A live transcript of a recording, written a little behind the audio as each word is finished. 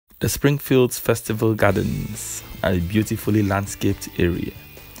The Springfield Festival Gardens are a beautifully landscaped area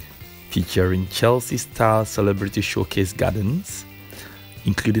featuring Chelsea-style celebrity showcase gardens,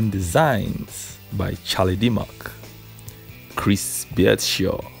 including designs by Charlie Dimmock, Chris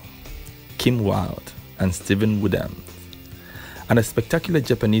Beardshaw, Kim Wilde, and Stephen Woodham, and a spectacular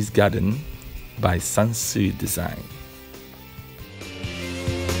Japanese garden by Sansui Design.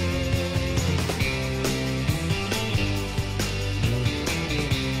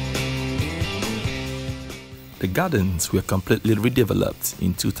 The gardens were completely redeveloped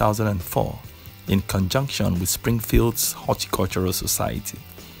in 2004 in conjunction with Springfield's Horticultural Society,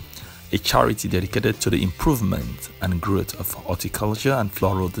 a charity dedicated to the improvement and growth of horticulture and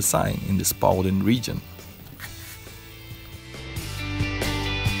floral design in the Spalding region.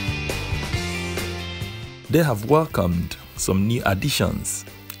 They have welcomed some new additions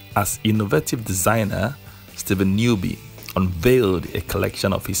as innovative designer Stephen Newby unveiled a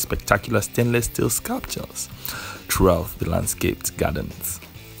collection of his spectacular stainless steel sculptures throughout the landscaped gardens.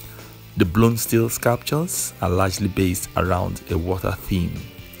 The blown steel sculptures are largely based around a water theme,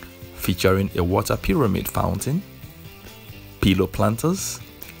 featuring a water pyramid fountain, pillow planters,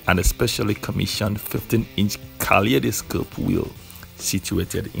 and a specially commissioned 15-inch kaleidoscope wheel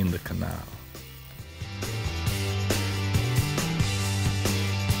situated in the canal.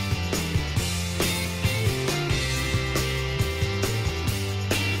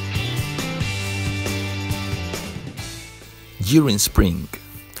 During spring,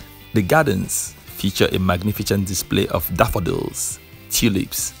 the gardens feature a magnificent display of daffodils,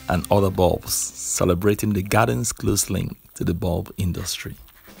 tulips, and other bulbs, celebrating the garden's close link to the bulb industry.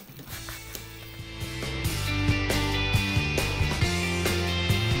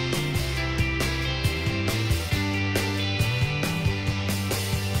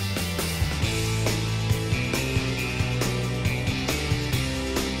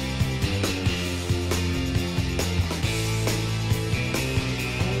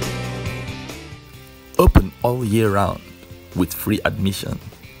 Open all year round with free admission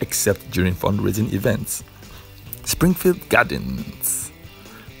except during fundraising events. Springfield Gardens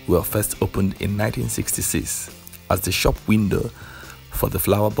were first opened in 1966 as the shop window for the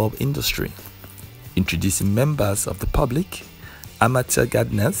flower bulb industry, introducing members of the public, amateur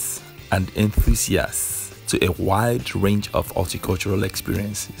gardeners, and enthusiasts to a wide range of horticultural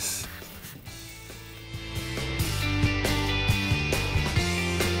experiences.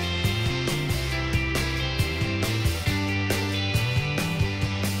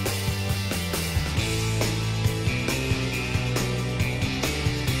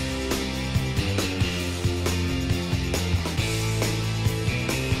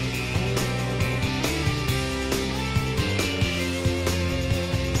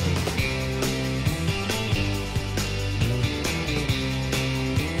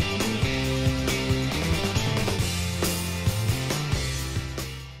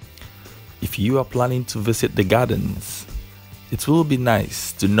 If you are planning to visit the gardens, it will be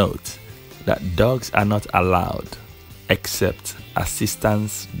nice to note that dogs are not allowed except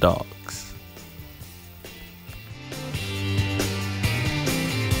assistance dogs.